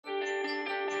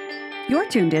You're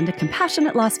tuned in to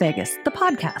Compassionate Las Vegas, the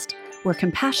podcast where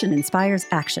compassion inspires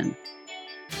action.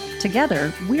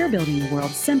 Together, we're building a world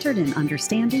centered in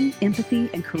understanding, empathy,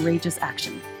 and courageous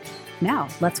action. Now,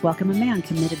 let's welcome a man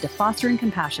committed to fostering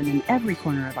compassion in every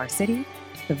corner of our city,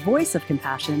 the voice of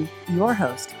compassion, your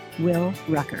host, Will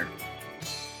Rucker.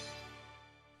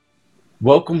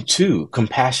 Welcome to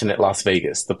Compassionate Las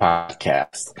Vegas, the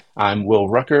podcast. I'm Will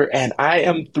Rucker, and I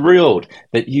am thrilled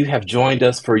that you have joined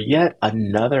us for yet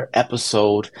another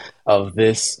episode of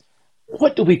this,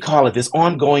 what do we call it, this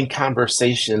ongoing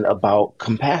conversation about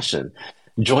compassion.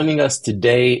 Joining us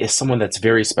today is someone that's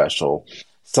very special,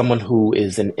 someone who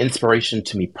is an inspiration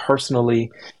to me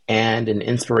personally and an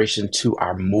inspiration to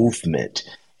our movement.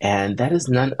 And that is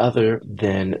none other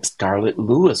than Scarlett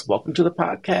Lewis. Welcome to the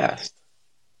podcast.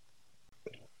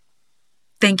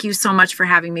 Thank you so much for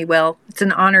having me, Will. It's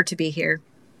an honor to be here.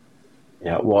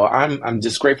 Yeah, well, I'm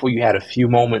just grateful you had a few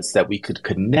moments that we could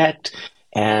connect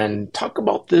and talk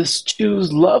about this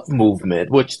Choose Love movement,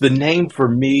 which the name for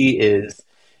me is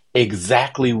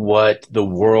exactly what the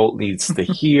world needs to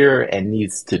hear and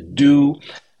needs to do.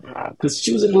 Because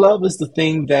choosing love is the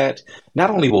thing that not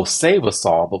only will save us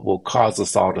all, but will cause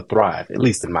us all to thrive, at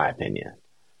least in my opinion.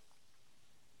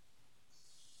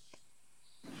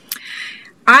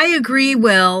 I agree,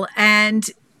 Will. And,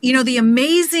 the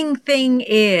amazing thing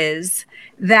is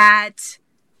that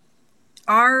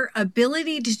our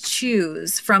ability to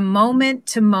choose from moment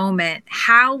to moment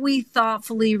how we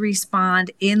thoughtfully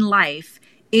respond in life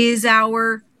is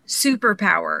our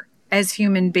superpower as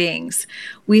human beings.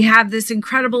 We have this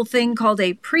incredible thing called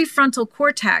a prefrontal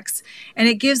cortex, and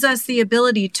it gives us the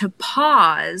ability to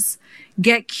pause,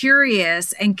 get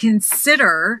curious, and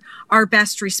consider our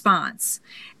best response.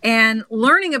 And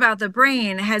learning about the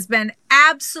brain has been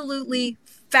absolutely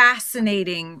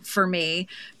fascinating for me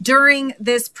during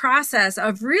this process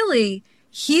of really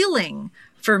healing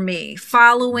for me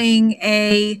following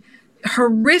a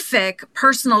horrific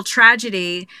personal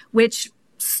tragedy, which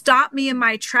stopped me in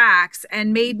my tracks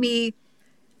and made me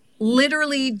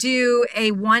literally do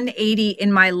a 180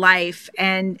 in my life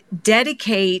and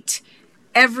dedicate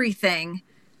everything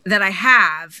that I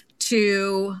have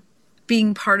to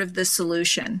being part of the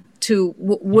solution to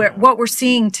what we're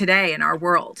seeing today in our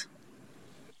world.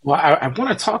 Well, I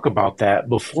want to talk about that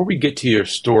before we get to your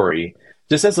story,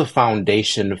 just as a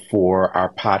foundation for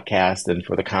our podcast and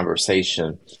for the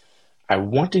conversation. I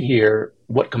want to hear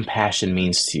what compassion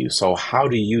means to you. So how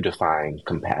do you define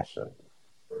compassion?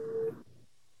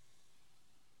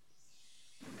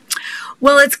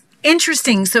 Well, it's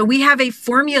interesting. So we have a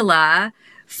formula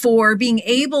for being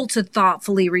able to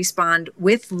thoughtfully respond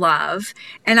with love.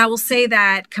 And I will say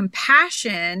that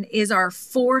compassion is our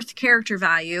fourth character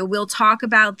value. We'll talk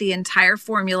about the entire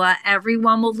formula.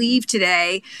 Everyone will leave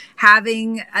today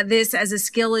having this as a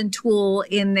skill and tool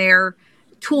in their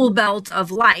tool belt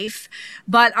of life.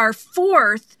 But our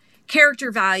fourth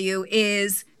character value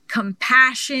is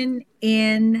compassion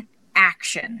in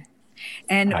action.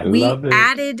 And we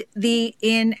added the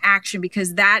in action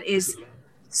because that is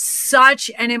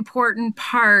such an important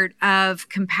part of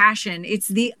compassion. It's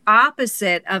the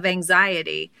opposite of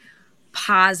anxiety,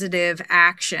 positive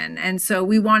action. And so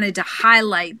we wanted to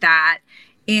highlight that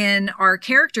in our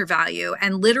character value.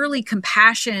 And literally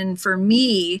compassion for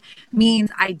me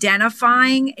means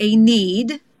identifying a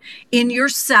need in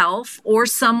yourself or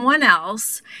someone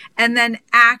else, and then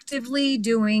actively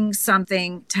doing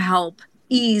something to help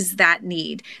ease that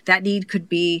need. That need could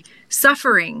be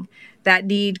suffering. That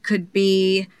need could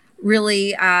be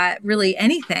really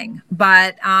anything,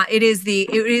 but it is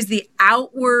the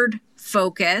outward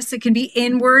focus. It can be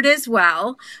inward as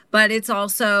well, but it's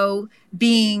also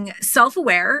being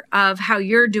self-aware of how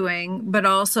you're doing, but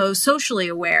also socially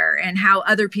aware and how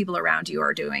other people around you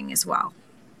are doing as well.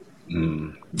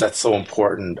 That's so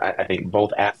important. I think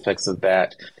both aspects of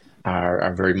that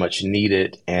are very much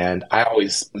needed. And I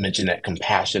always mention that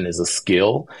compassion is a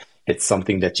skill. It's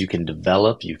something that you can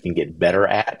develop, you can get better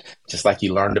at. Just like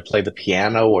you learn to play the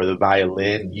piano or the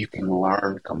violin, you can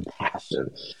learn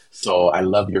compassion. So I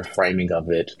love your framing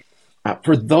of it.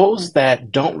 For those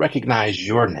that don't recognize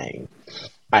your name,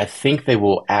 I think they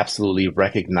will absolutely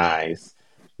recognize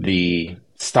the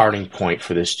starting point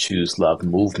for this Choose Love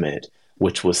movement,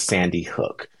 which was Sandy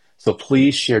Hook. So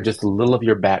please share just a little of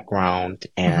your background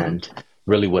and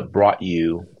really what brought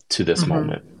you to this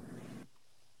moment.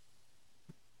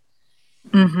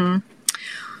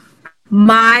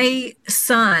 My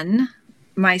son,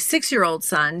 my 6-year-old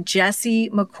son, Jesse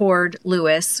McCord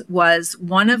Lewis, was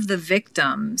one of the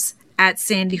victims at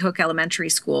Sandy Hook Elementary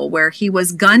School, where he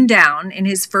was gunned down in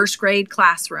his first grade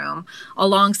classroom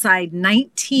alongside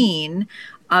 19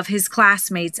 of his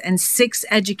classmates and 6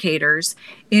 educators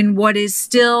in what is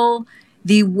still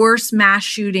the worst mass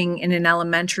shooting in an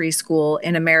elementary school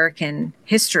in American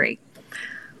history.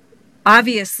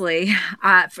 Obviously,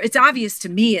 it's obvious to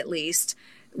me at least,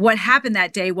 what happened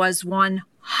that day was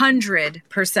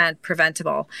 100%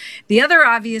 preventable. The other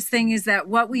obvious thing is that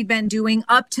what we've been doing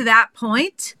up to that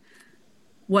point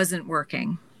wasn't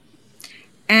working.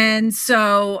 And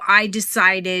so I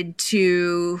decided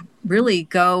to really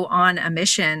go on a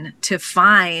mission to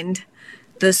find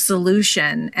the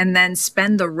solution and then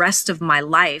spend the rest of my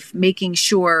life making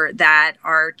sure that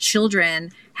our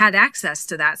children had access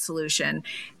to that solution.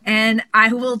 And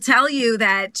I will tell you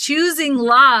that choosing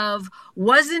love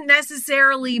wasn't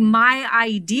necessarily my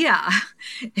idea.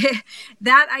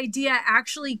 That idea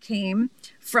actually came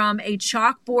from a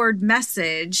chalkboard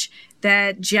message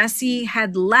that Jesse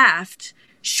had left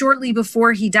shortly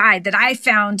before he died that I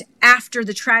found after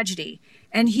the tragedy.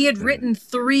 And he had written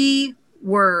 3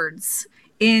 words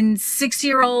in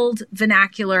 6-year-old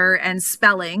vernacular and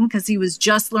spelling because he was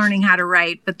just learning how to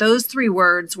write. But those 3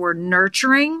 words were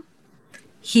nurturing,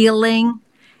 healing,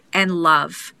 and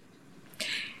love.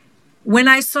 When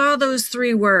I saw those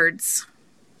 3 words,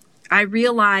 I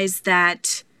realized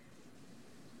that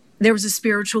there was a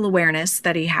spiritual awareness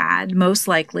that he had, most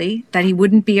likely, that he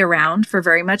wouldn't be around for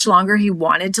very much longer. He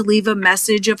wanted to leave a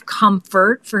message of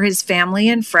comfort for his family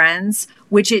and friends,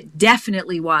 which it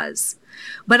definitely was.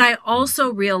 But I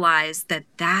also realized that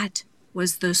that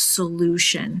was the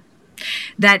solution.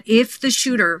 That if the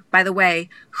shooter, by the way,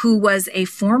 who was a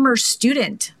former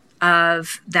student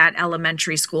of that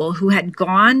elementary school, who had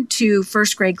gone to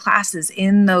first grade classes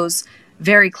in those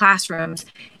very classrooms,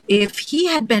 if he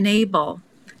had been able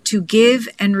to give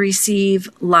and receive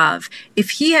love,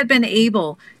 if he had been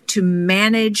able to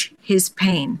manage his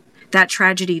pain, that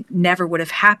tragedy never would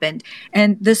have happened.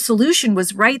 And the solution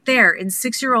was right there in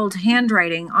 6-year-old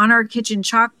handwriting on our kitchen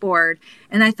chalkboard.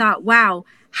 And I thought, wow,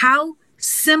 how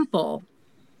simple.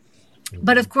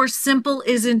 But of course, simple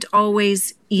isn't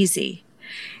always easy.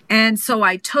 And so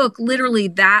I took literally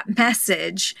that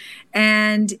message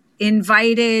and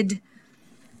invited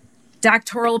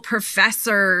doctoral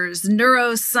professors,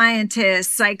 neuroscientists,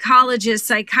 psychologists,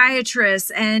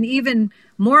 psychiatrists, and even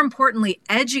more importantly,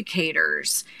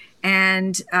 educators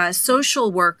and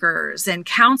social workers and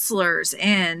counselors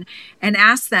in, and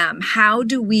asked them, how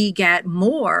do we get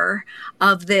more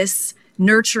of this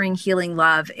nurturing, healing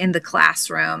love in the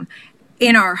classroom,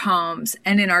 in our homes,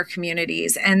 and in our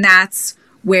communities? And that's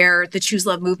where the Choose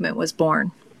Love movement was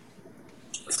born.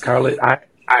 Scarlett,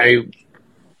 I'm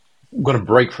going to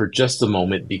break for just a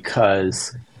moment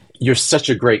because you're such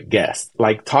a great guest.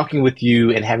 Like talking with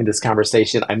you and having this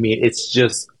conversation, I mean, it's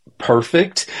just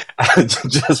perfect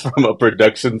just from a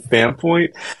production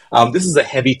standpoint. This is a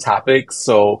heavy topic,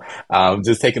 so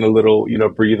just taking a little,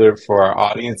 breather for our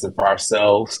audience and for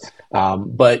ourselves.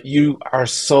 But you are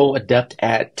so adept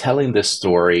at telling this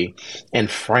story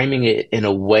and framing it in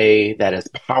a way that is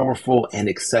powerful and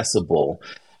accessible.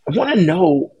 I want to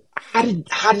know, how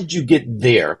did you get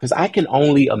there? Because I can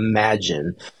only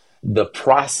imagine the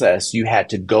process you had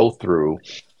to go through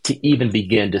to even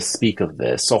begin to speak of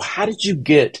this. So how did you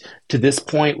get to this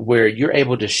point where you're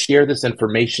able to share this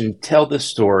information, tell this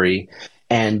story,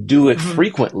 and do it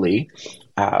frequently,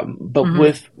 but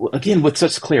with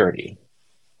such clarity?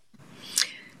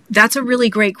 That's a really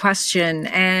great question.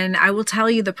 And I will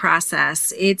tell you the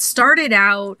process. It started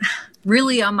out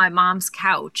really on my mom's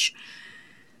couch,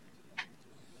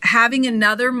 having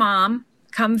another mom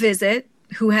come visit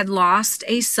who had lost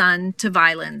a son to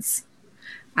violence.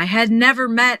 I had never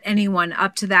met anyone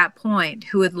up to that point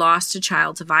who had lost a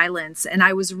child to violence. And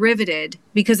I was riveted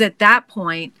because at that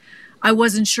point, I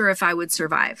wasn't sure if I would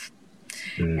survive.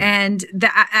 And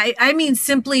I mean,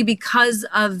 simply because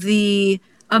of the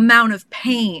amount of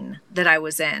pain that I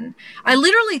was in. I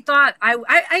literally thought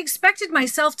I expected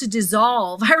myself to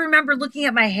dissolve. I remember looking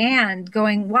at my hand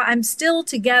going, well, I'm still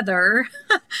together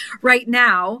right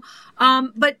now.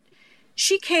 But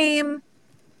she came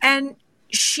and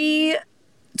she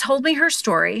told me her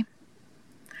story,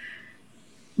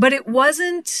 but it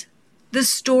wasn't the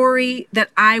story that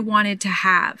I wanted to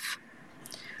have.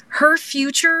 Her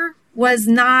future was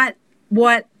not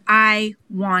what I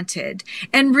wanted.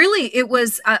 And really, it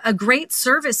was a great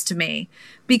service to me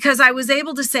because I was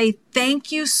able to say,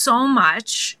 thank you so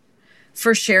much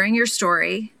for sharing your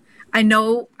story. I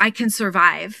know I can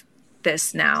survive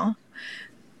this now.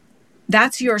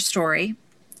 That's your story.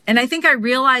 And I think I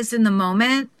realized in the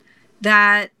moment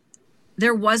that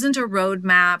there wasn't a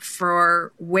roadmap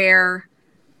for where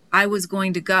I was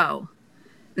going to go,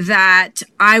 that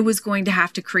I was going to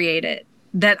have to create it,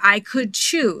 that I could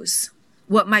choose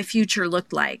what my future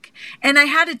looked like. And I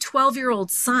had a 12-year-old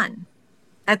son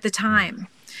at the time.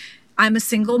 I'm a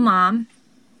single mom.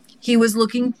 He was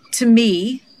looking to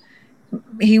me.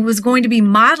 He was going to be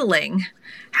modeling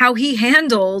how he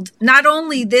handled not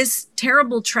only this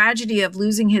terrible tragedy of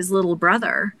losing his little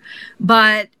brother,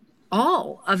 but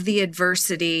all of the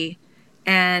adversity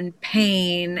and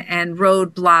pain and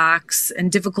roadblocks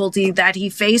and difficulty that he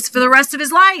faced for the rest of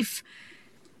his life.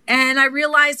 And I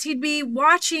realized he'd be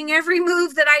watching every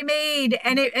move that I made.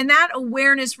 And that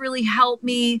awareness really helped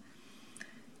me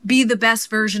be the best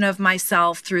version of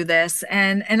myself through this.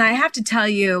 And I have to tell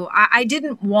you, I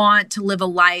didn't want to live a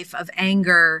life of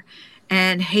anger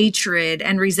and hatred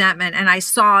and resentment. And I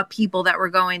saw people that were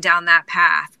going down that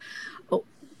path.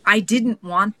 I didn't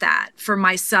want that for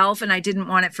myself, and I didn't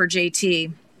want it for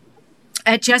JT.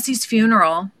 At Jesse's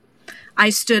funeral,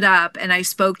 I stood up and I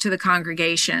spoke to the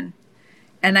congregation.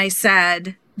 And I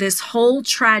said, this whole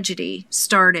tragedy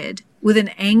started with an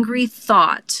angry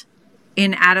thought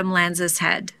in Adam Lanza's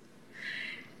head.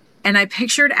 And I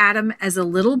pictured Adam as a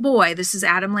little boy. This is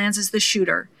Adam Lanza, the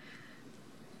shooter.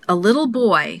 A little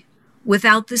boy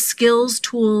without the skills,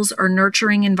 tools, or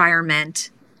nurturing environment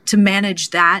to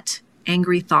manage that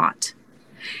angry thought.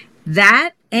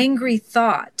 That angry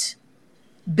thought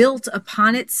built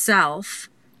upon itself,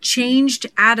 changed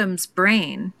Adam's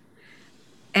brain,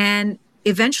 and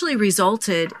eventually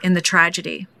resulted in the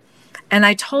tragedy. And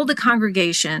I told the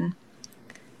congregation,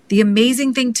 the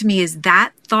amazing thing to me is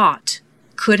that thought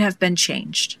could have been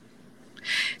changed.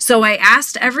 So I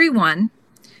asked everyone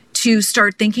to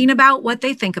start thinking about what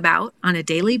they think about on a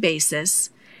daily basis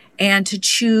and to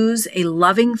choose a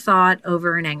loving thought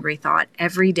over an angry thought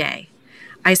every day.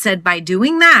 I said, by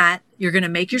doing that, you're going to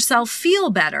make yourself feel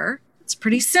better. It's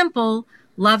pretty simple.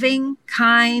 Loving,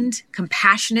 kind,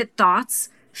 compassionate thoughts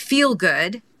feel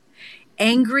good.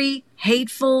 Angry,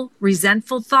 hateful,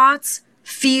 resentful thoughts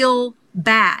feel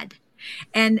bad.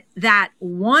 And that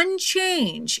one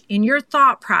change in your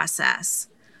thought process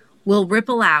will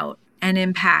ripple out and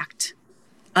impact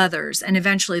others and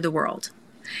eventually the world.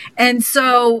 And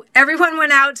so everyone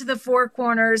went out to the four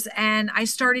corners, and I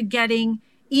started getting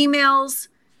emails,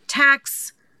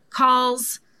 texts,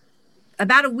 calls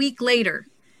about a week later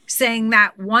saying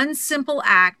that one simple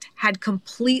act had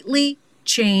completely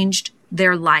changed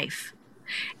their life.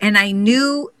 And I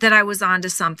knew that I was onto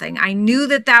something. I knew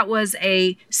that that was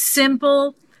a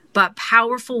simple but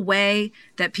powerful way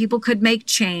that people could make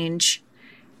change.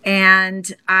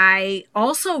 And I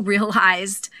also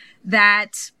realized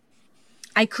that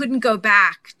I couldn't go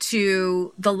back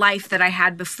to the life that I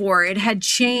had before. It had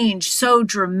changed so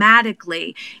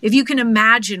dramatically. If you can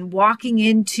imagine walking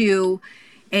into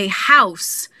a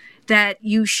house that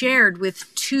you shared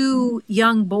with two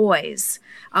young boys,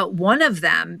 one of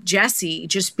them, Jesse,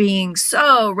 just being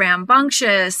so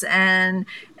rambunctious and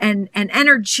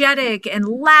energetic and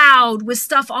loud with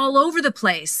stuff all over the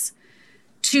place,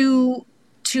 to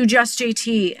just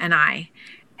JT and I.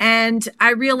 And I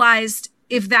realized,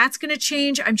 if that's going to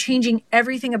change, I'm changing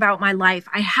everything about my life.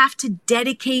 I have to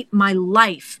dedicate my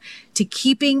life to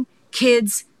keeping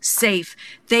kids safe.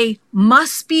 They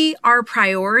must be our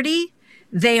priority.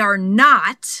 They are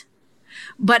not,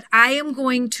 but I am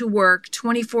going to work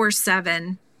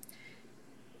 24/7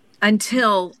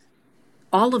 until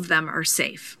all of them are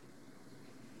safe.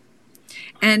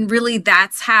 And really,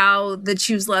 that's how the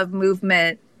Choose Love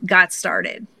movement got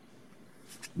started.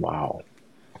 Wow.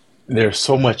 There's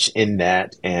so much in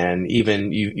that. And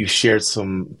even you shared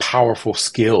some powerful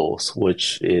skills,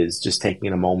 which is just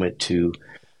taking a moment to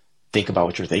think about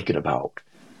what you're thinking about.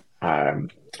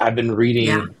 I've been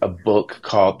reading a book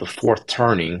called The Fourth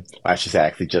Turning. I should say I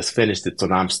actually just finished it. So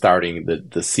now I'm starting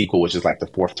the sequel, which is like The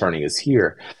Fourth Turning is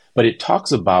here. But it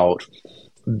talks about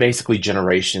basically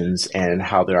generations and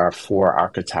how there are four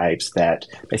archetypes that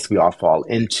basically all fall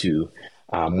into,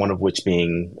 one of which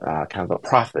being kind of a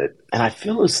prophet. And I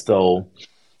feel as though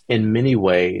in many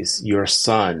ways your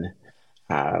son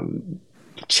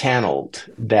channeled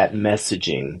that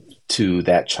messaging to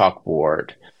that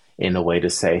chalkboard in a way to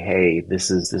say, hey,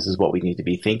 this is what we need to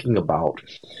be thinking about.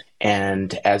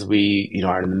 And as we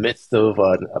are in the midst of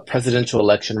a presidential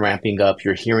election ramping up,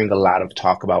 you're hearing a lot of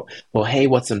talk about, well, hey,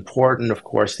 what's important? Of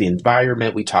course, the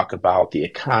environment, we talk about the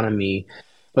economy,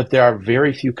 but there are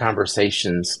very few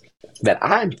conversations that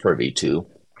I'm privy to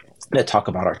that talk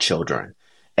about our children.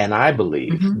 And I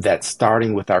believe that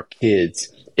starting with our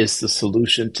kids is the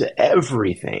solution to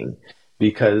everything.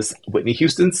 Because Whitney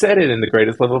Houston said it in The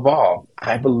Greatest Love of All.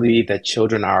 I believe that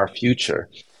children are our future.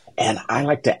 And I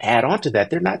like to add on to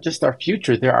that. They're not just our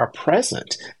future, they're our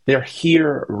present. They're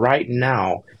here right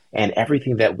now. And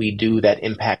everything that we do that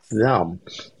impacts them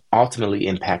ultimately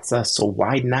impacts us. So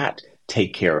why not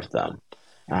take care of them?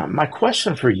 My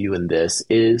question for you in this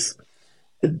is,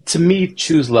 to me,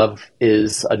 Choose Love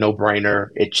is a no-brainer.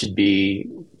 It should be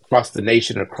across the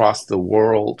nation, across the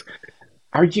world.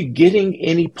 Are you getting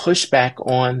any pushback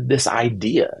on this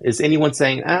idea? Is anyone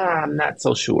saying, I'm not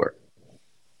so sure?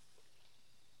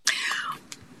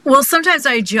 Well, sometimes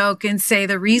I joke and say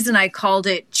the reason I called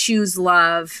it Choose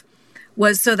Love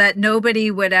was so that nobody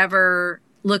would ever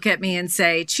look at me and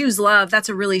say, choose love, that's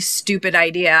a really stupid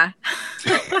idea.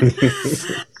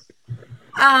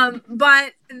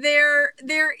 But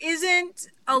there isn't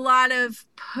a lot of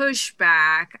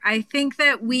pushback. I think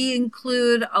that we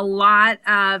include a lot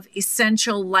of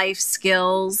essential life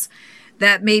skills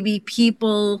that maybe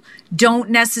people don't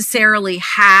necessarily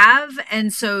have,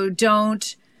 and so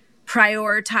don't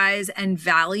prioritize and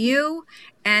value,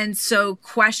 and so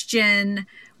question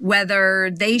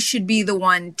whether they should be the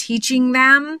one teaching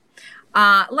them,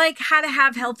 like how to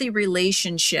have healthy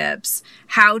relationships,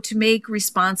 how to make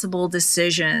responsible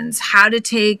decisions, how to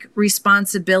take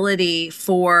responsibility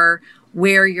for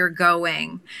where you're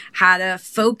going, how to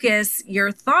focus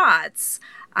your thoughts,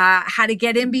 how to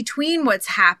get in between what's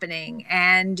happening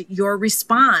and your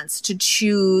response, to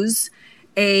choose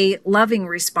a loving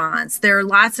response. There are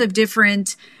lots of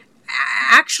different,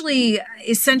 actually,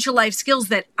 essential life skills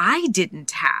that I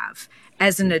didn't have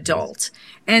as an adult.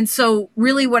 And so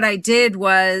really what I did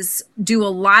was do a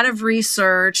lot of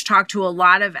research, talk to a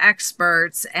lot of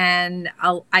experts, and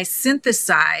I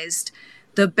synthesized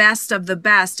the best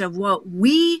of what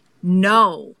we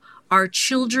know our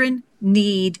children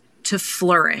need to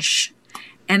flourish.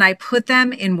 And I put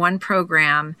them in one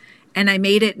program, and I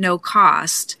made it no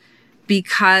cost,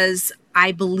 because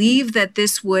I believe that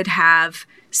this would have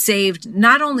saved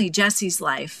not only Jesse's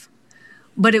life,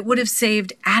 but it would have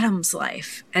saved Adam's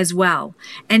life as well.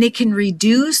 And it can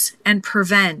reduce and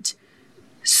prevent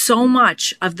so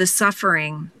much of the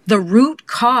suffering, the root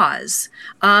cause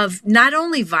of not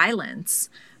only violence,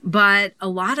 but a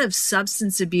lot of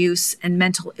substance abuse and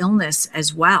mental illness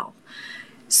as well.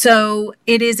 So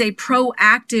it is a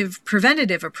proactive,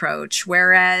 preventative approach,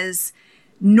 whereas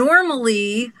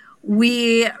normally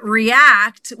we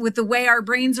react with the way our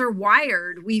brains are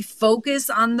wired. We focus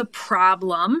on the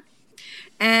problem,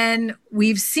 and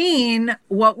we've seen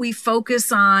what we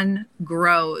focus on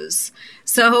grows.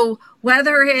 So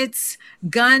whether it's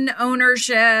gun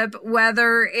ownership,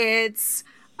 whether it's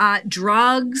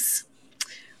drugs,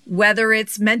 whether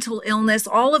it's mental illness,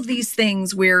 all of these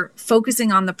things, we're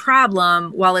focusing on the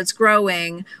problem while it's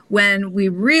growing, when we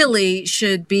really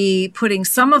should be putting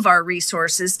some of our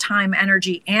resources, time,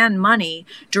 energy, and money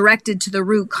directed to the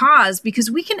root cause, because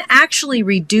we can actually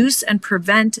reduce and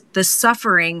prevent the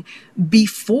suffering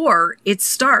before it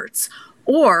starts.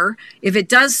 Or if it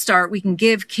does start, we can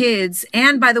give kids,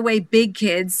 and by the way, big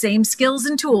kids, same skills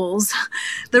and tools,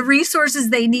 the resources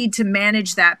they need to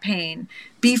manage that pain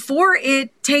before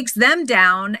it takes them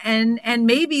down and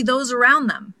maybe those around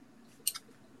them.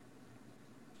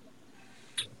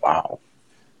 Wow.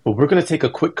 Well, we're going to take a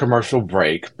quick commercial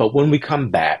break, but when we come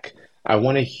back, I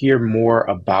want to hear more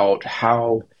about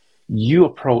how you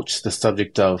approach the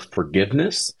subject of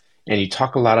forgiveness. And you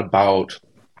talk a lot about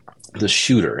the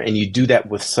shooter, and you do that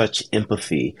with such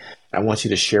empathy. I want you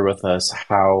to share with us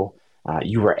how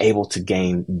you were able to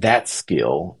gain that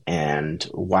skill and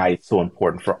why it's so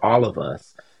important for all of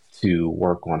us to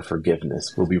work on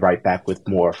forgiveness. We'll be right back with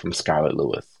more from Scarlett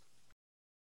Lewis.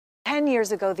 10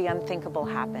 years ago, the unthinkable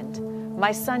happened.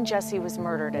 My son Jesse was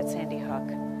murdered at Sandy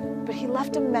Hook, but he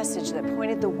left a message that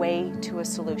pointed the way to a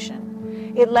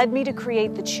solution. It led me to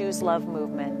create the Choose Love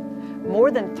movement.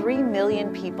 More than 3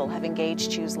 million people have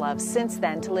engaged Choose Love since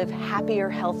then to live happier,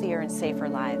 healthier, and safer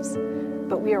lives.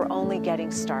 But we are only getting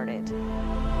started.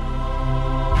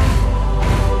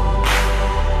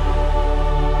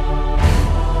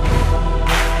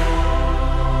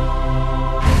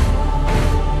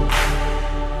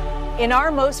 In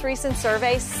our most recent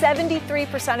survey,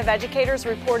 73% of educators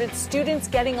reported students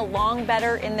getting along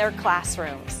better in their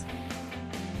classrooms.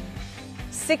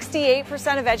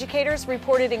 68% of educators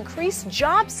reported increased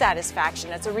job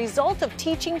satisfaction as a result of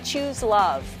teaching Choose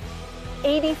Love.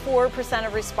 84%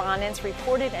 of respondents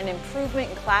reported an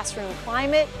improvement in classroom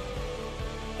climate.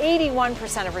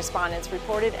 81% of respondents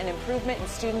reported an improvement in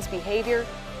students' behavior.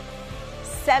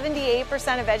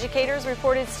 78% of educators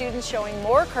reported students showing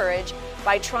more courage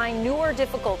by trying new or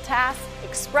difficult tasks,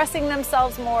 expressing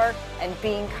themselves more, and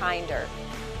being kinder.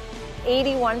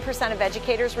 81% of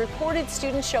educators reported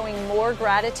students showing more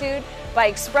gratitude by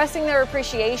expressing their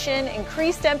appreciation,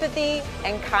 increased empathy,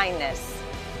 and kindness.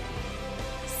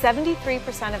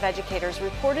 73% of educators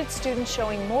reported students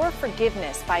showing more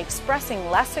forgiveness by expressing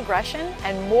less aggression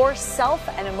and more self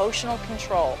and emotional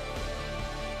control.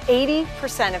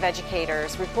 80% of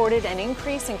educators reported an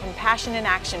increase in compassion in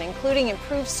action, including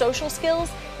improved social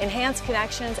skills, enhanced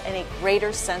connections, and a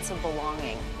greater sense of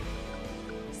belonging.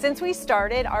 Since we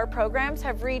started, our programs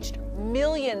have reached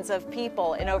millions of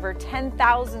people in over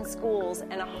 10,000 schools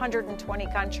and 120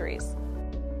 countries.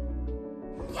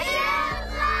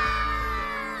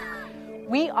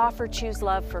 We offer Choose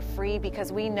Love for free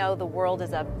because we know the world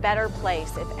is a better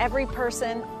place if every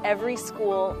person, every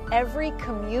school, every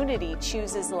community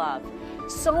chooses love.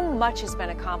 So much has been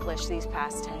accomplished these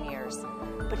past 10 years.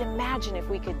 But imagine if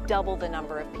we could double the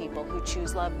number of people who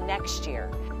choose love next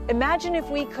year. Imagine if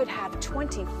we could have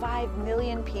 25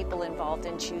 million people involved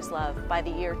in Choose Love by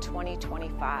the year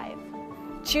 2025.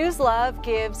 Choose Love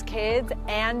gives kids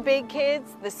and big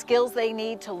kids the skills they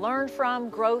need to learn from,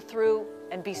 grow through,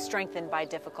 and be strengthened by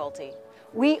difficulty.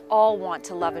 We all want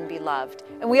to love and be loved,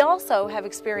 and we also have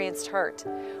experienced hurt.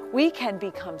 We can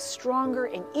become stronger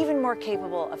and even more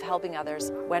capable of helping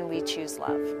others when we choose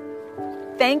love.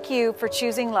 Thank you for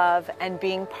choosing love and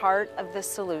being part of the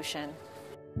solution.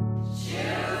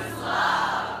 Choose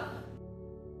love.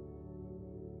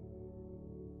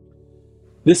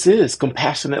 This is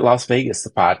Compassionate Las Vegas, the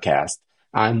podcast.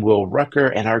 I'm Will Rucker,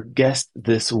 and our guest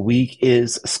this week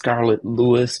is Scarlett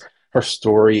Lewis. Her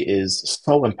story is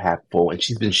so impactful, and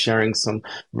she's been sharing some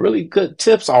really good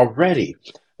tips already.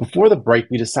 Before the break,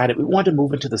 we decided we wanted to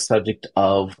move into the subject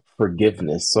of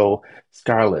forgiveness. So,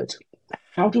 Scarlett,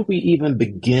 how do we even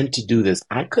begin to do this?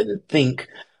 I couldn't think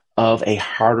of a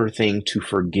harder thing to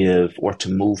forgive or to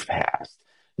move past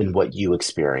than what you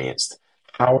experienced.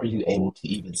 How are you able to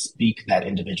even speak that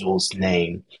individual's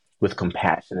name with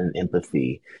compassion and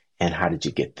empathy, and how did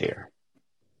you get there?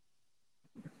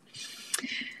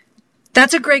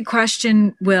 That's a great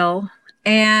question, Will.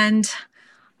 And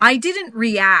I didn't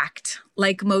react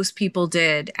like most people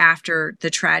did after the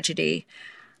tragedy.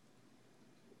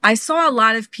 I saw a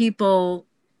lot of people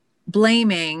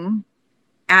blaming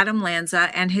Adam Lanza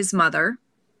and his mother.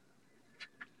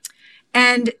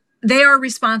 And they are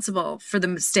responsible for the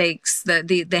mistakes,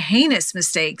 the heinous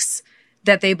mistakes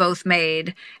that they both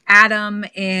made. Adam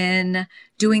in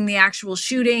doing the actual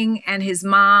shooting and his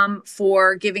mom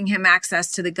for giving him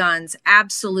access to the guns.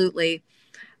 Absolutely.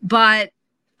 But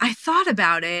I thought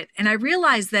about it and I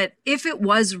realized that if it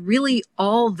was really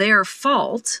all their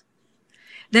fault,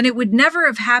 then it would never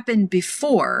have happened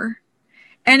before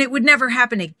and it would never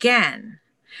happen again.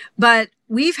 But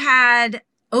we've had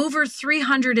over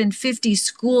 350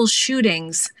 school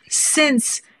shootings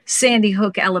since Sandy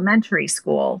Hook Elementary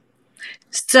School.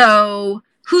 So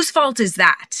whose fault is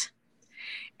that?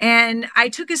 And I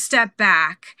took a step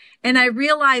back and I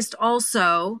realized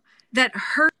also that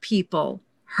hurt people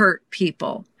hurt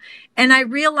people. And I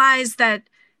realized that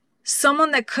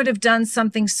someone that could have done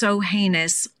something so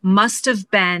heinous must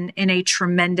have been in a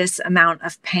tremendous amount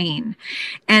of pain.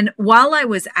 And while I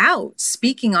was out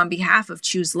speaking on behalf of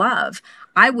Choose Love,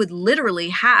 I would literally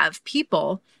have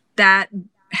people that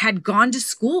had gone to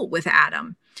school with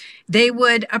Adam. They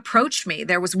would approach me.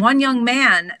 There was one young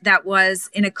man that was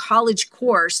in a college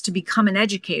course to become an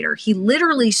educator. He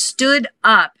literally stood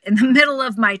up in the middle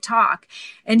of my talk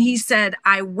and he said,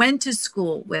 I went to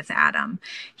school with Adam.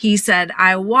 He said,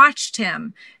 I watched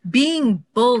him being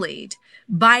bullied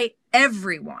by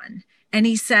everyone. And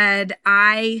he said,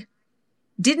 I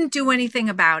didn't do anything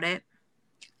about it,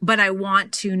 but I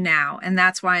want to now. And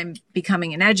that's why I'm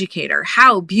becoming an educator.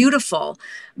 How beautiful.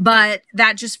 But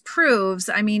that just proves,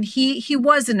 I mean, he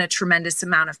was in a tremendous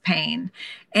amount of pain.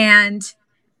 And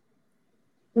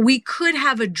we could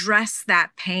have addressed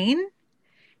that pain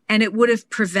and it would have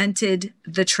prevented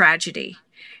the tragedy.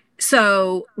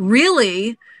 So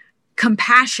really,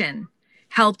 compassion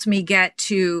helped me get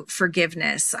to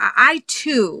forgiveness. I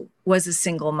too was a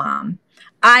single mom.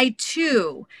 I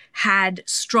too had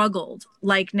struggled,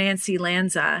 like Nancy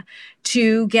Lanza,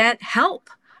 to get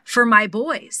help for my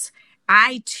boys.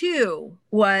 I too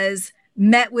was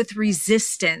met with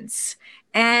resistance.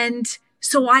 And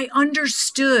so I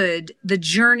understood the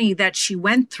journey that she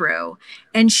went through.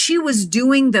 And she was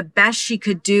doing the best she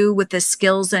could do with the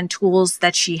skills and tools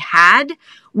that she had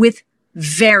with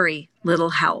very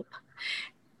little help.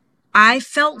 I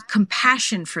felt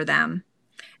compassion for them.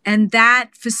 And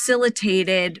that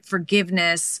facilitated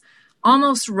forgiveness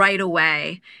almost right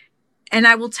away. And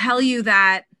I will tell you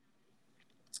that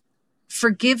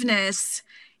forgiveness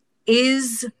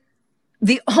is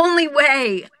the only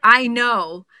way I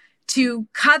know to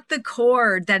cut the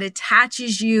cord that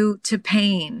attaches you to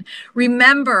pain.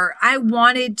 Remember, I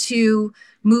wanted to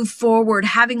move forward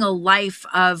having a life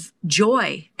of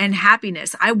joy and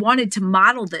happiness. I wanted to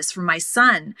model this for my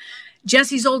son.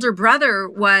 Jesse's older brother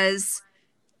was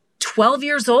 12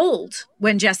 years old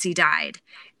when Jesse died,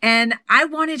 and I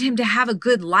wanted him to have a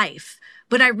good life.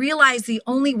 But I realized the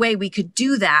only way we could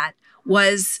do that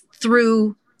was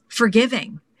through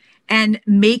forgiving and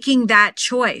making that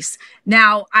choice.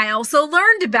 Now, I also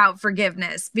learned about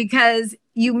forgiveness, because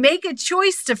you make a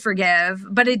choice to forgive,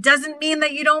 but it doesn't mean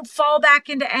that you don't fall back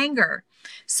into anger.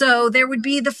 So there would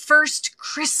be the first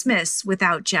Christmas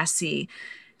without Jesse,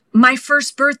 my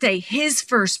first birthday, his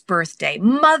first birthday,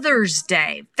 Mother's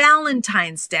Day,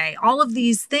 Valentine's Day. All of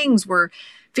these things were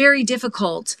very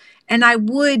difficult, and I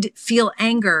would feel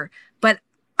anger, but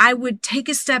I would take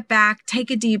a step back, take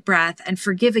a deep breath, and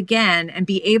forgive again, and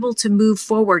be able to move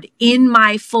forward in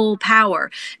my full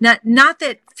power. Not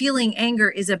that feeling anger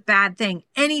is a bad thing.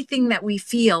 Anything that we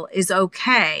feel is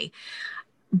okay,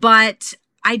 but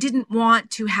I didn't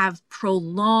want to have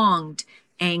prolonged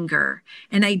anger,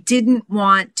 and I didn't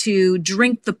want to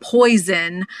drink the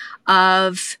poison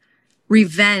of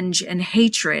revenge and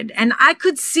hatred. And I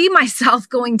could see myself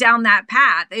going down that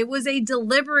path. It was a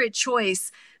deliberate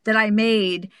choice that I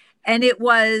made, and it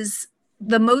was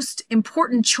the most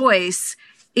important choice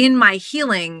in my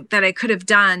healing that I could have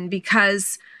done,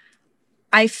 because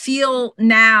I feel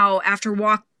now, after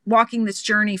walking this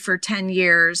journey for 10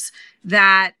 years,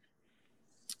 that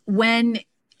when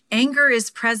anger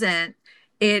is present,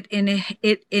 it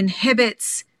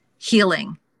inhibits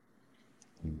healing.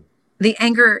 The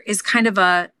anger is kind of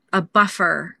a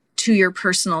buffer to your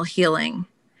personal healing.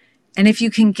 And if you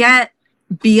can get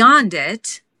beyond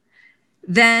it,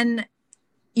 then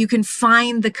you can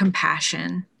find the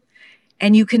compassion,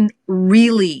 and you can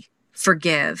really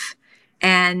forgive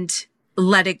and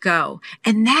let it go.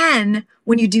 And then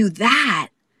when you do that,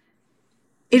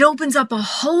 it opens up a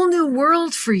whole new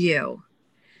world for you.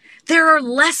 There are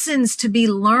lessons to be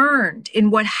learned in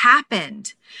what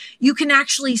happened. You can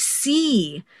actually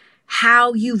see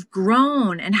how you've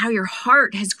grown, and how your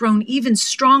heart has grown even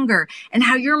stronger, and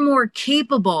how you're more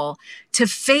capable to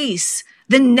face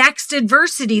the next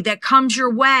adversity that comes your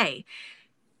way.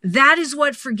 That is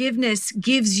what forgiveness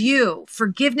gives you.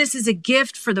 Forgiveness is a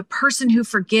gift for the person who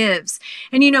forgives.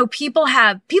 And people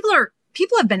have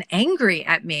been angry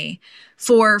at me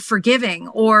for forgiving,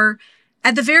 or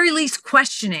at the very least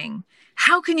questioning,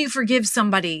 how can you forgive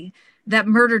somebody that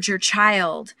murdered your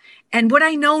child? And what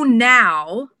I know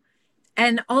now,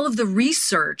 and all of the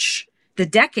research, the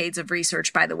decades of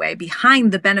research, by the way,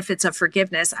 behind the benefits of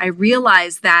forgiveness, I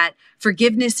realize that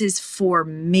forgiveness is for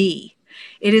me.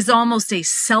 It is almost a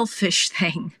selfish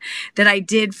thing that I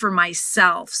did for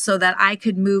myself so that I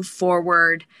could move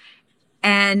forward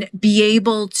and be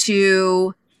able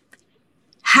to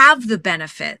have the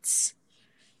benefits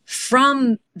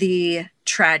from the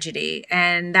tragedy.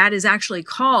 And that is actually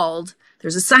called,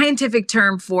 there's a scientific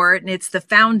term for it, and it's the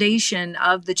foundation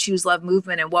of the Choose Love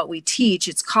movement and what we teach.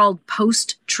 It's called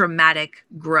post-traumatic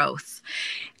growth.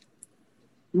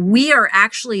 We are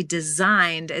actually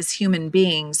designed as human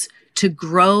beings to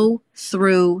grow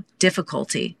through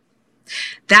difficulty.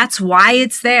 That's why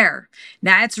it's there.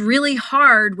 Now, it's really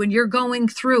hard when you're going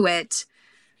through it.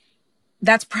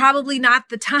 That's probably not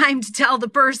the time to tell the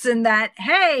person that,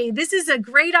 hey, this is a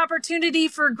great opportunity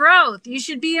for growth. You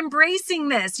should be embracing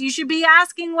this. You should be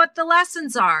asking what the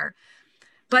lessons are.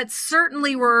 But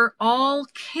certainly we're all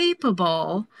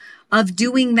capable of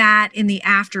doing that in the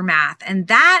aftermath. And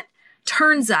that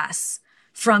turns us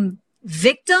from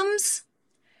victims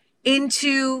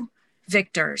into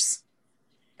victors.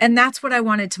 And that's what I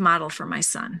wanted to model for my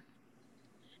son.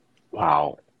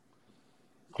 Wow.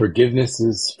 Forgiveness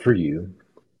is for you.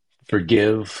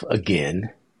 Forgive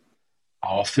again.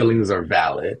 All feelings are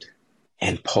valid.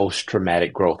 And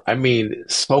post-traumatic growth. I mean,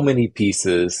 so many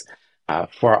pieces.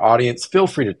 For our audience, feel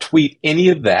free to tweet any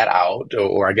of that out,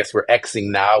 or I guess we're Xing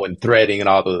now and threading and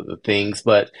all the things,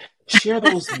 but share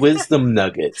those wisdom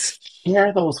nuggets.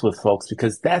 Share those with folks,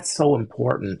 because that's so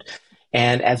important.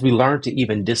 And as we learn to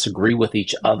even disagree with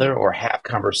each other or have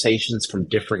conversations from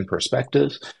differing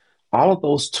perspectives, all of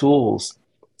those tools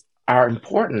are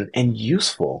important and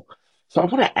useful. So I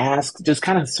want to ask, just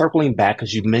kind of circling back,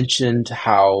 because you mentioned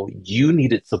how you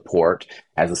needed support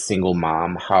as a single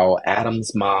mom, how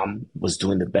Adam's mom was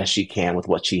doing the best she can with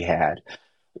what she had.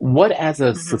 What, as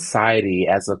a society,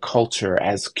 as a culture,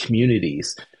 as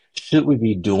communities, should we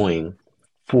be doing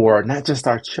for not just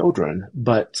our children,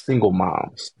 but single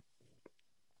moms?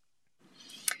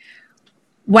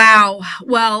 Wow.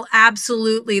 Well,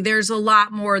 absolutely. There's a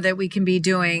lot more that we can be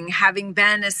doing. Having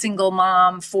been a single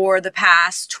mom for the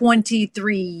past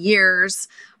 23 years,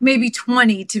 maybe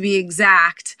 20 to be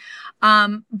exact.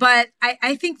 But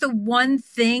I think the one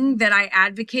thing that I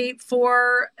advocate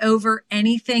for over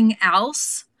anything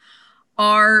else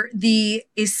are the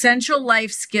essential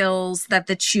life skills that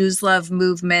the Choose Love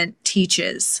movement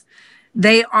teaches.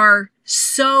 They are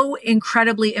so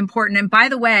incredibly important. And by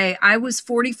the way, I was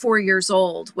 44 years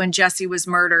old when Jesse was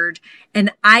murdered,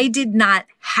 and I did not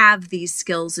have these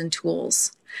skills and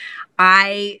tools.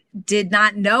 I did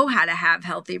not know how to have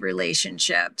healthy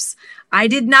relationships. I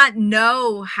did not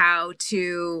know how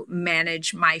to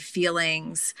manage my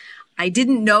feelings. I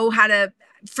didn't know how to,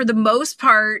 for the most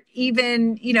part,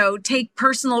 even, take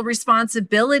personal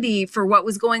responsibility for what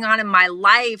was going on in my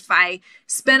life. I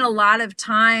spent a lot of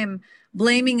time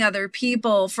blaming other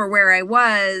people for where I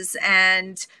was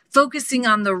and focusing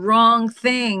on the wrong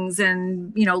things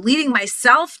and, leading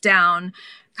myself down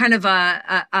kind of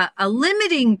a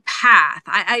limiting path.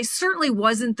 I certainly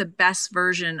wasn't the best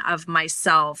version of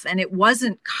myself, and it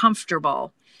wasn't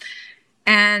comfortable.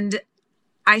 And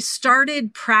I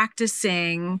started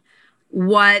practicing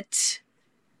what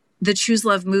the Choose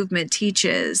Love movement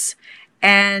teaches.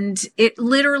 And it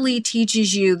literally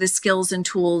teaches you the skills and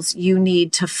tools you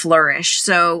need to flourish.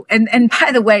 So, and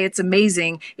by the way, it's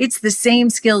amazing. It's the same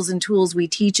skills and tools we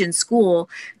teach in school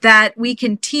that we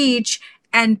can teach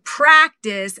and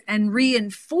practice and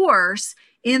reinforce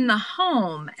in the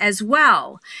home as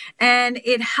well. And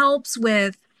it helps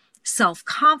with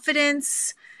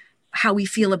self-confidence, how we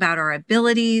feel about our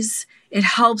abilities. It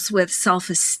helps with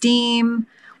self-esteem,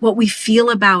 what we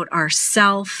feel about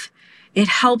ourselves. It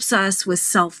helps us with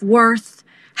self-worth,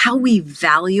 how we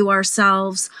value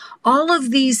ourselves, all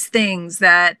of these things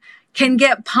that can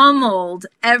get pummeled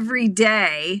every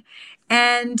day.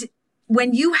 And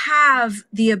when you have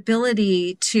the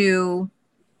ability to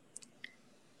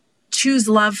choose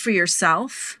love for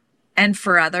yourself and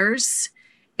for others,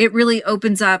 it really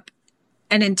opens up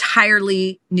an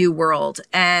entirely new world.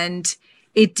 And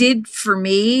it did for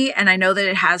me, and I know that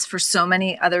it has for so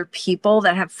many other people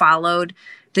that have followed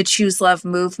the Choose Love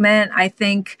movement. I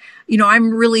think,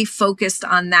 I'm really focused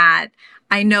on that.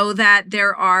 I know that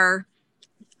there are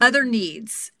other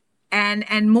needs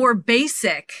and more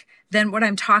basic than what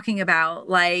I'm talking about,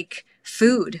 like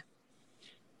food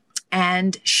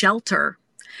and shelter.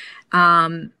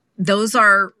 Those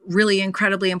are really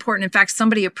incredibly important. In fact,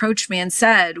 somebody approached me and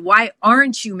said, why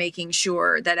aren't you making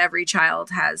sure that every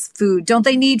child has food? Don't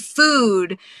they need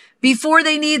food before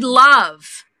they need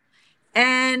love?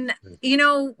 And,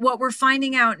 what we're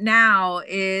finding out now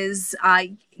is,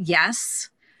 yes,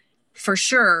 for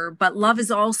sure, but love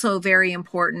is also very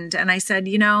important. And I said,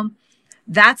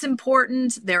 that's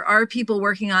important. There are people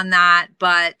working on that,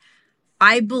 but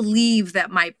I believe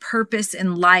that my purpose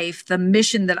in life, the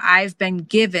mission that I've been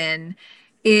given,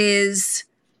 is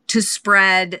to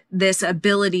spread this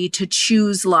ability to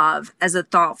choose love as a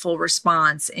thoughtful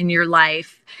response in your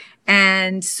life.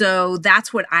 And so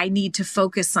that's what I need to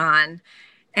focus on.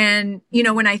 And,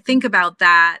 when I think about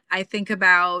that, I think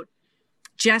about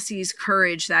Jesse's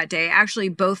courage that day. Actually,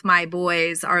 both my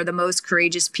boys are the most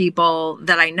courageous people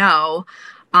that I know.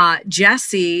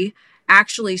 Jesse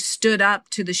actually stood up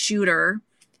to the shooter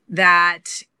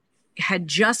that had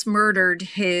just murdered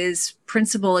his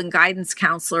principal and guidance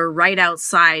counselor right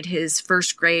outside his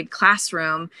first grade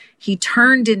classroom. He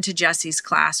turned into Jesse's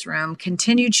classroom,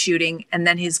 continued shooting, and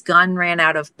then his gun ran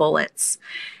out of bullets.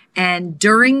 And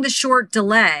during the short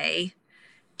delay,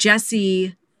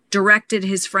 Jesse directed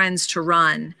his friends to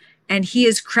run, and he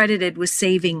is credited with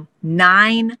saving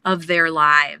 9 of their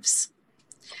lives.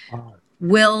 Wow.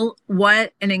 Will,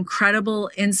 what an incredible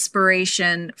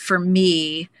inspiration for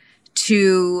me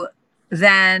to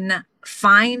then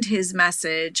find his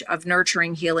message of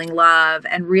nurturing, healing, love,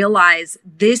 and realize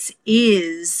this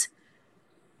is,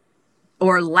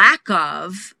 or lack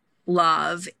of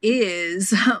love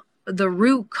is the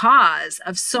root cause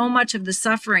of so much of the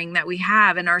suffering that we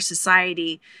have in our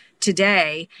society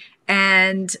today.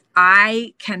 And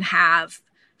I can have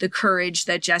the courage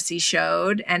that Jesse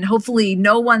showed, and hopefully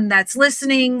no one that's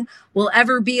listening will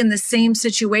ever be in the same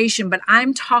situation. But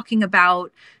I'm talking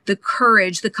about the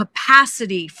courage, the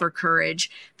capacity for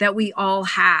courage that we all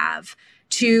have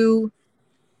to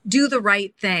do the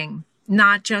right thing,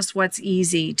 not just what's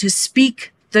easy, to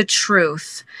speak the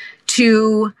truth,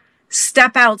 to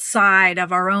step outside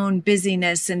of our own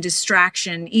busyness and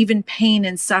distraction, even pain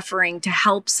and suffering, to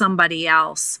help somebody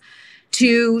else,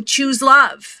 to choose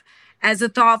love as a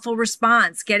thoughtful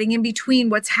response, getting in between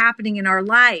what's happening in our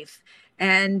life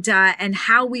and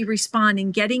how we respond,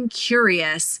 and getting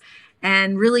curious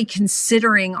and really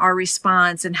considering our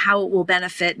response and how it will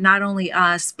benefit not only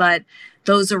us, but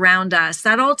those around us.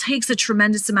 That all takes a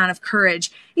tremendous amount of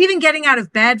courage. Even getting out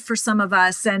of bed for some of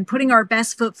us and putting our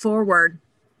best foot forward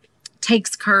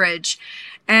takes courage.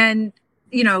 And,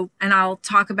 and I'll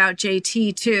talk about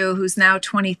JT too, who's now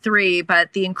 23,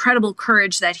 but the incredible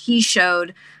courage that he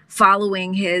showed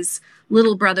following his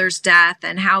little brother's death,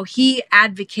 and how he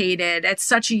advocated at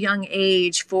such a young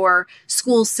age for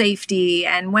school safety,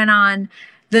 and went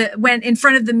in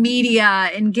front of the media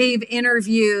and gave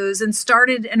interviews and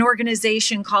started an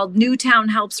organization called Newtown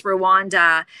Helps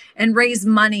Rwanda and raised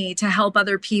money to help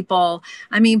other people.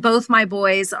 I mean, both my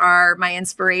boys are my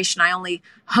inspiration. I only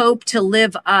hope to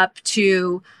live up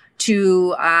to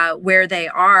where they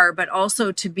are, but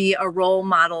also to be a role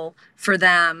model for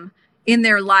them in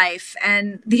their life.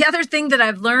 And the other thing that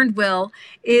I've learned, Will,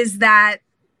 is that,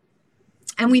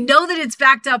 and we know that it's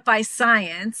backed up by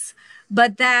science,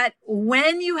 but that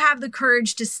when you have the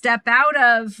courage to step out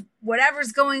of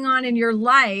whatever's going on in your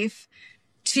life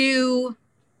to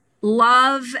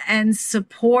love and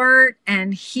support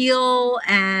and heal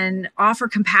and offer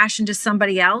compassion to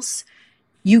somebody else,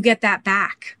 you get that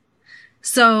back.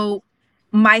 So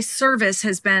my service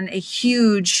has been a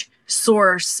huge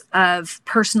source of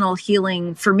personal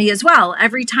healing for me as well.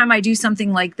 Every time I do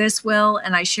something like this, Will,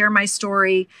 and I share my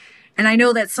story, and I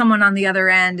know that someone on the other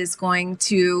end is going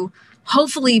to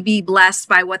hopefully be blessed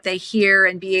by what they hear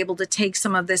and be able to take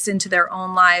some of this into their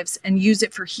own lives and use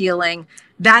it for healing,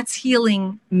 that's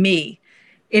healing me.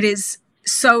 It is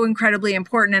so incredibly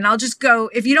important. And I'll just go,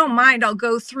 if you don't mind, I'll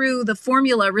go through the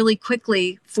formula really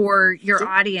quickly for your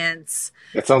audience.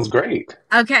 That sounds great.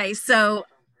 Okay, so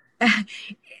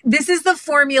this is the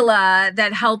formula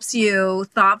that helps you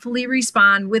thoughtfully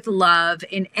respond with love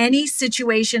in any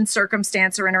situation,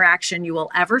 circumstance, or interaction you will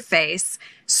ever face.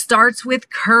 Starts with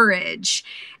courage.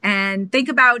 And think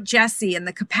about Jesse and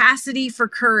the capacity for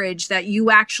courage that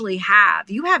you actually have.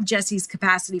 You have Jesse's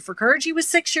capacity for courage. He was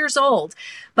 6 years old,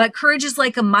 but courage is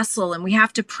like a muscle and we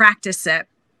have to practice it.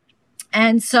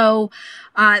 And so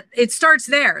it starts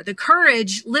there. The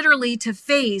courage literally to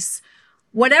face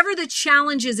whatever the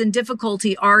challenges and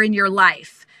difficulty are in your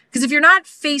life. Because if you're not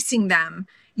facing them,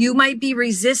 you might be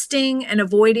resisting and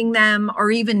avoiding them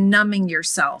or even numbing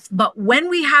yourself. But when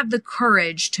we have the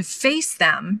courage to face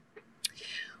them,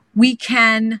 we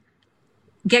can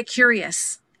get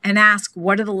curious and ask,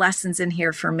 what are the lessons in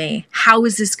here for me? How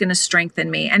is this going to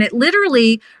strengthen me? And it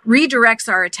literally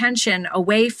redirects our attention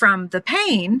away from the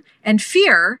pain and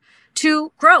fear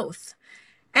to growth.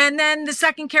 And then the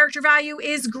second character value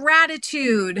is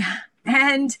gratitude.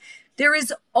 And there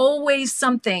is always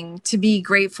something to be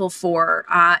grateful for.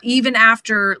 Even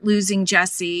after losing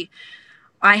Jesse,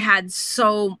 I had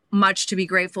so much to be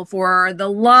grateful for. The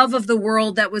love of the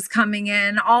world that was coming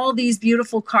in, all these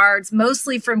beautiful cards,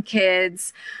 mostly from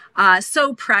kids,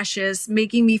 so precious,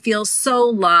 making me feel so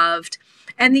loved.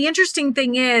 And the interesting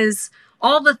thing is,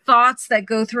 all the thoughts that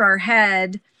go through our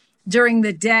head during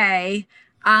the day,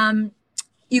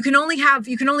 you can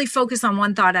only focus on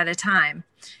one thought at a time.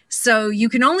 So you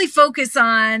can only focus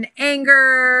on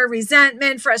anger,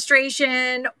 resentment,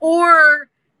 frustration, or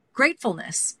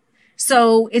gratefulness.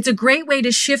 So it's a great way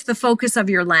to shift the focus of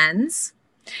your lens.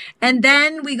 And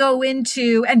then we go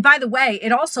into, and by the way,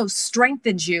 it also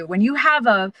strengthens you. When you have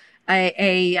a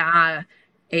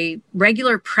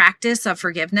regular practice of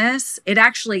forgiveness, it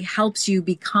actually helps you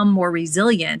become more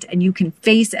resilient, and you can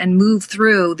face and move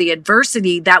through the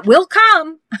adversity that will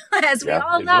come, as we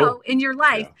all know, in your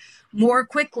life more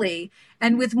quickly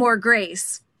and with more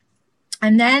grace.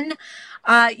 And then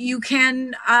you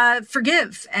can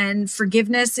forgive, and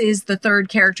forgiveness is the third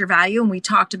character value. And we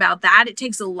talked about that. It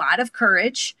takes a lot of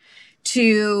courage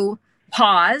to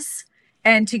pause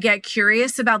and to get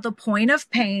curious about the point of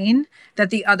pain that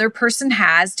the other person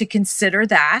has, to consider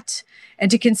that,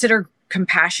 and to consider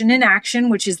compassion in action,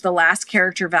 which is the last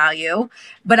character value.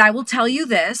 But I will tell you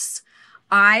this,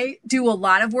 I do a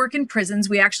lot of work in prisons.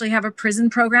 We actually have a prison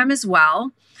program as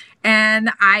well.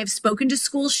 And I've spoken to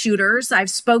school shooters. I've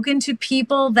spoken to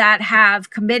people that have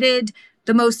committed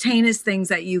the most heinous things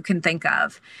that you can think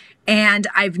of. And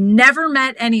I've never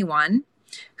met anyone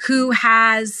who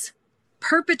has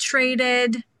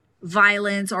perpetrated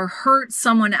violence or hurt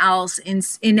someone else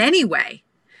in any way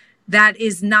that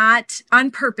is not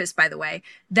on purpose, by the way,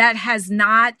 that is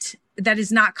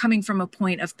not coming from a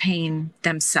point of pain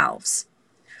themselves.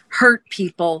 Hurt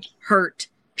people.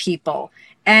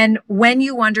 And when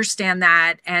you understand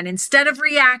that, and instead of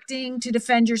reacting to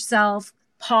defend yourself,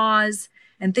 pause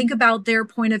and think about their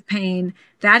point of pain,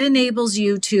 that enables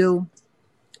you to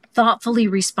thoughtfully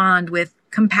respond with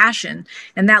compassion.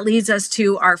 And that leads us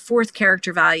to our fourth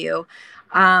character value,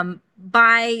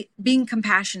 by being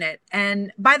compassionate.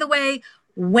 And by the way,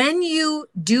 when you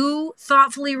do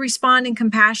thoughtfully respond in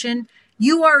compassion,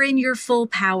 you are in your full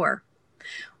power.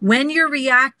 When you're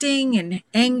reacting in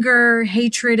anger,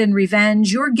 hatred, and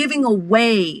revenge, you're giving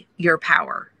away your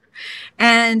power.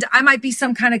 And I might be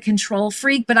some kind of control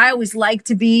freak, but I always like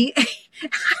to be,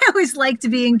 I always like to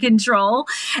be in control.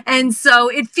 And so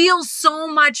it feels so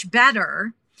much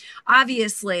better,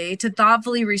 obviously, to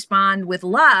thoughtfully respond with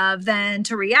love than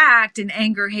to react in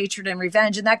anger, hatred, and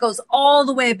revenge. And that goes all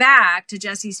the way back to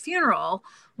Jesse's funeral,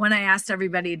 when I asked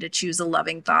everybody to choose a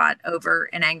loving thought over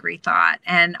an angry thought.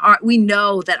 And we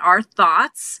know that our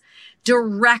thoughts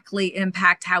directly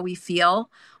impact how we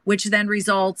feel, which then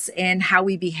results in how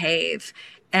we behave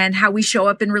and how we show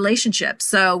up in relationships.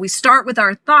 So we start with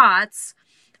our thoughts,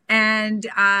 and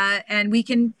we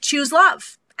can choose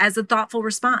love as a thoughtful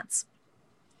response.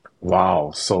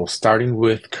 Wow. So starting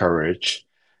with courage,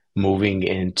 moving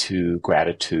into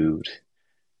gratitude,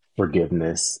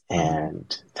 forgiveness,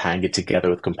 and tying it together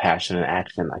with compassion and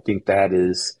action. I think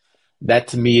that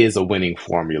to me is a winning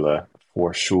formula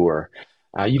for sure.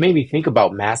 You made me think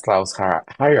about Maslow's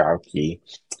hierarchy,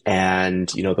 and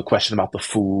the question about the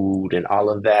food and all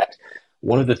of that.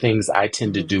 One of the things I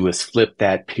tend to do is flip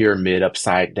that pyramid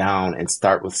upside down and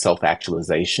start with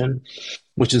self-actualization,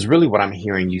 which is really what I'm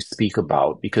hearing you speak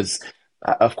about, because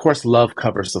of course love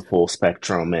covers the full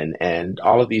spectrum, and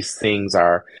all of these things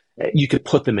are, you could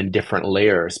put them in different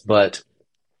layers, but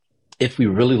if we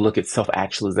really look at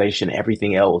self-actualization,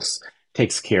 everything else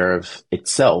takes care of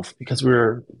itself, because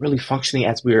we're really functioning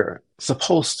as we're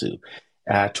supposed to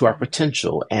our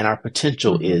potential, and our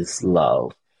potential is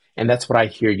love. And that's what I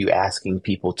hear you asking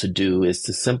people to do, is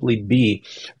to simply be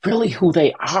really who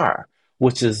they are,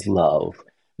 which is love.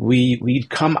 We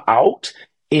come out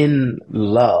in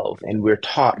love, and we're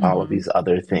taught all of these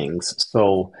other things.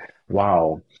 So,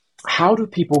 wow. How do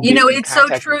people get in it's so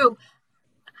contact true.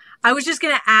 I was just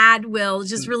going to add, Will,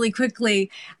 just really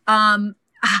quickly, going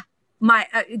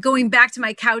back to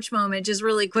my couch moment, just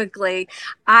really quickly,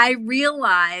 I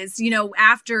realized,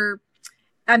 after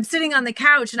I'm sitting on the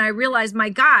couch and I realized, my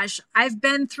gosh, I've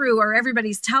been through, or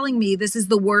everybody's telling me this is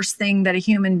the worst thing that a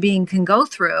human being can go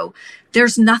through.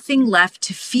 There's nothing left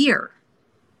to fear.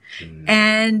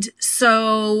 And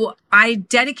so I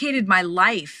dedicated my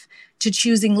life to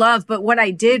choosing love. But what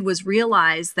I did was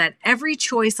realize that every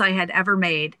choice I had ever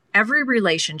made, every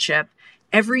relationship,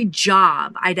 every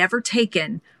job I'd ever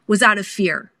taken was out of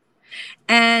fear.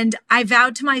 And I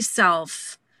vowed to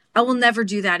myself, I will never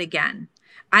do that again.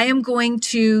 I am going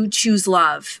to choose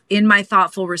love in my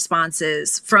thoughtful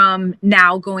responses from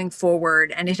now going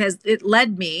forward. And it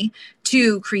led me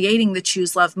to creating the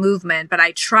Choose Love movement, but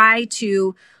I try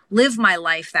to live my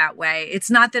life that way. It's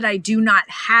not that I do not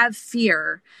have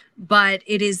fear, but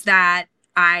it is that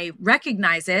I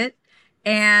recognize it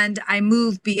and I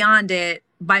move beyond it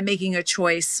by making a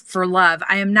choice for love.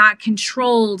 I am not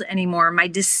controlled anymore. My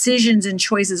decisions and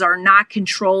choices are not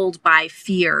controlled by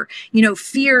fear.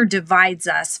 Fear divides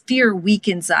us, fear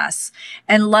weakens us,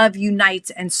 and love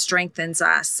unites and strengthens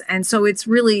us. And so it's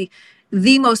really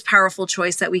the most powerful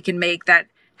choice that we can make that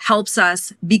helps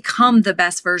us become the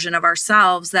best version of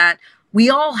ourselves that we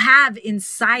all have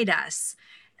inside us.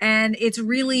 And it's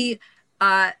really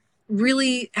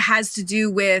has to do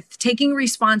with taking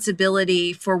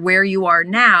responsibility for where you are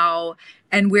now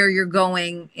and where you're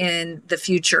going in the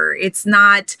future. It's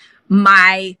not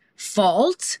my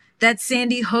fault that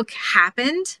Sandy Hook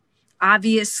happened.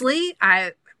 Obviously,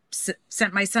 I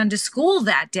sent my son to school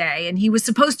that day and he was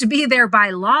supposed to be there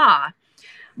by law.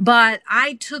 But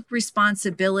I took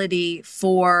responsibility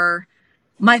for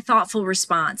my thoughtful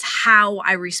response, how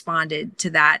I responded to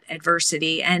that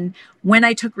adversity. And when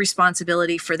I took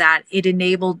responsibility for that, it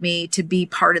enabled me to be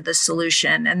part of the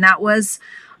solution. And that was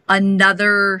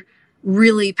another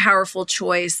really powerful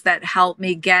choice that helped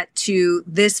me get to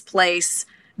this place,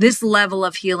 this level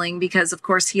of healing, because of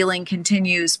course healing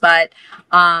continues. But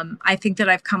I think that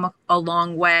I've come a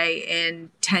long way in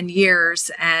 10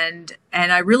 years. And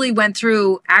I really went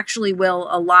through, actually, Will,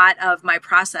 a lot of my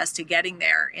process to getting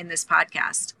there in this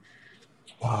podcast.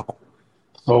 Wow.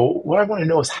 So what I want to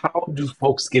know is, how do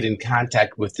folks get in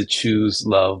contact with the Choose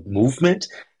Love movement?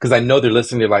 Because I know they're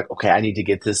listening, they're like, okay, I need to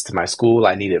get this to my school.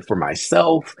 I need it for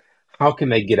myself. How can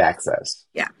they get access?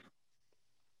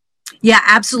 Yeah,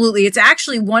 absolutely. It's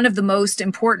actually one of the most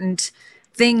important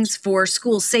things for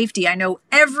school safety. I know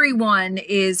everyone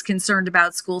is concerned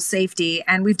about school safety,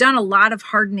 and we've done a lot of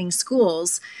hardening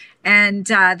schools. And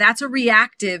that's a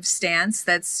reactive stance.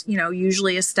 That's,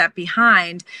 usually a step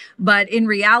behind. But in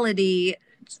reality,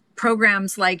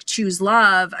 programs like Choose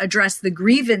Love address the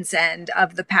grievance end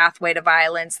of the pathway to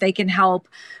violence. They can help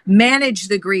manage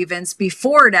the grievance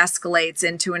before it escalates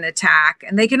into an attack.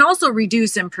 And they can also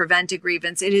reduce and prevent a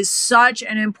grievance. It is such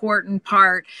an important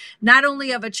part, not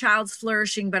only of a child's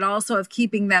flourishing, but also of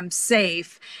keeping them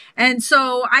safe. And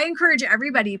so I encourage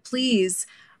everybody, please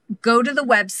go to the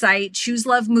website,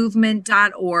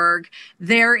 chooselovemovement.org.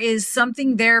 There is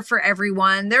something there for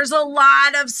everyone. There's a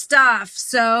lot of stuff.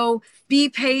 So be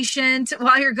patient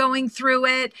while you're going through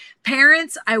it.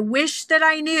 Parents, I wish that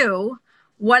I knew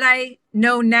what I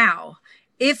know now.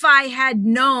 If I had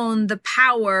known the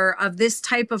power of this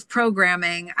type of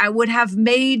programming, I would have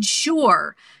made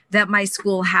sure that my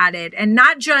school had it, and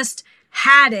not just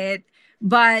had it,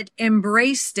 but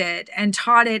embraced it and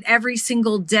taught it every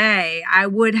single day. I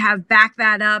would have backed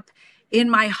that up in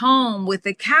my home with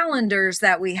the calendars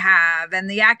that we have and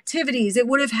the activities. It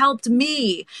would have helped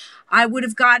me. I would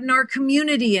have gotten our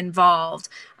community involved.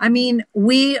 I mean,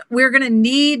 we're going to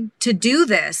need to do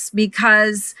this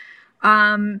because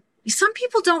some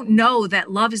people don't know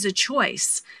that love is a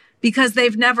choice because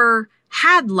they've never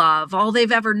had love. All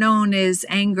they've ever known is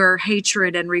anger,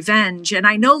 hatred, and revenge. And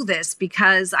I know this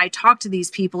because I talk to these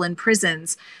people in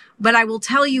prisons. But I will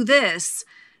tell you this,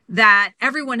 that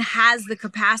everyone has the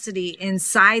capacity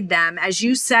inside them. As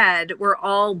you said, we're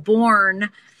all born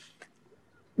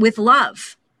with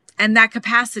love and that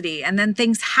capacity. And then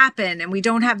things happen and we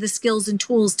don't have the skills and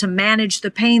tools to manage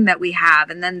the pain that we have.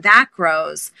 And then that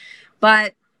grows.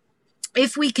 But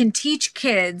if we can teach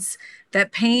kids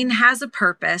that pain has a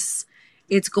purpose,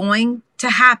 it's going to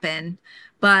happen,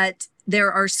 but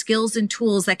there are skills and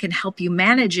tools that can help you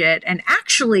manage it and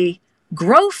actually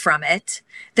grow from it.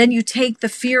 Then you take the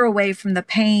fear away from the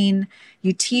pain.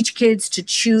 You teach kids to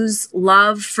choose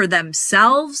love for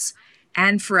themselves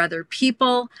and for other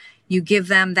people. You give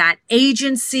them that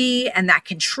agency and that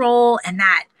control and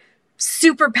that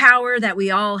superpower that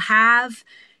we all have.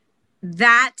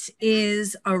 That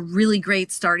is a really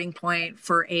great starting point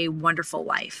for a wonderful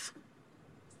life.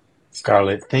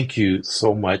 Scarlett, thank you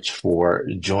so much for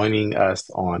joining us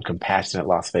on Compassionate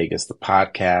Las Vegas, the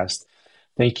podcast.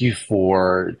 Thank you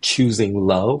for choosing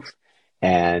love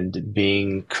and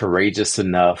being courageous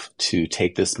enough to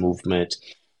take this movement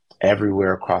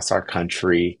everywhere across our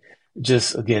country.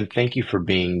 Just again, thank you for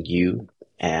being you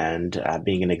and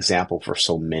being an example for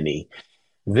so many.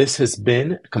 This has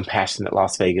been Compassionate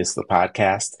Las Vegas, the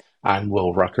podcast. I'm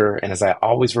Will Rucker, and as I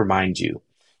always remind you,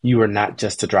 you are not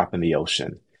just a drop in the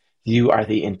ocean. You are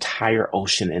the entire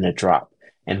ocean in a drop,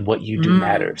 and what you do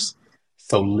matters.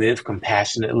 So live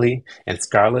compassionately. And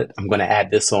Scarlett, I'm going to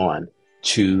add this on.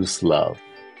 Choose love.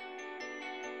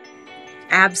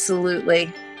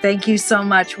 Absolutely. Thank you so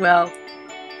much, Will.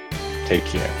 Take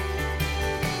care.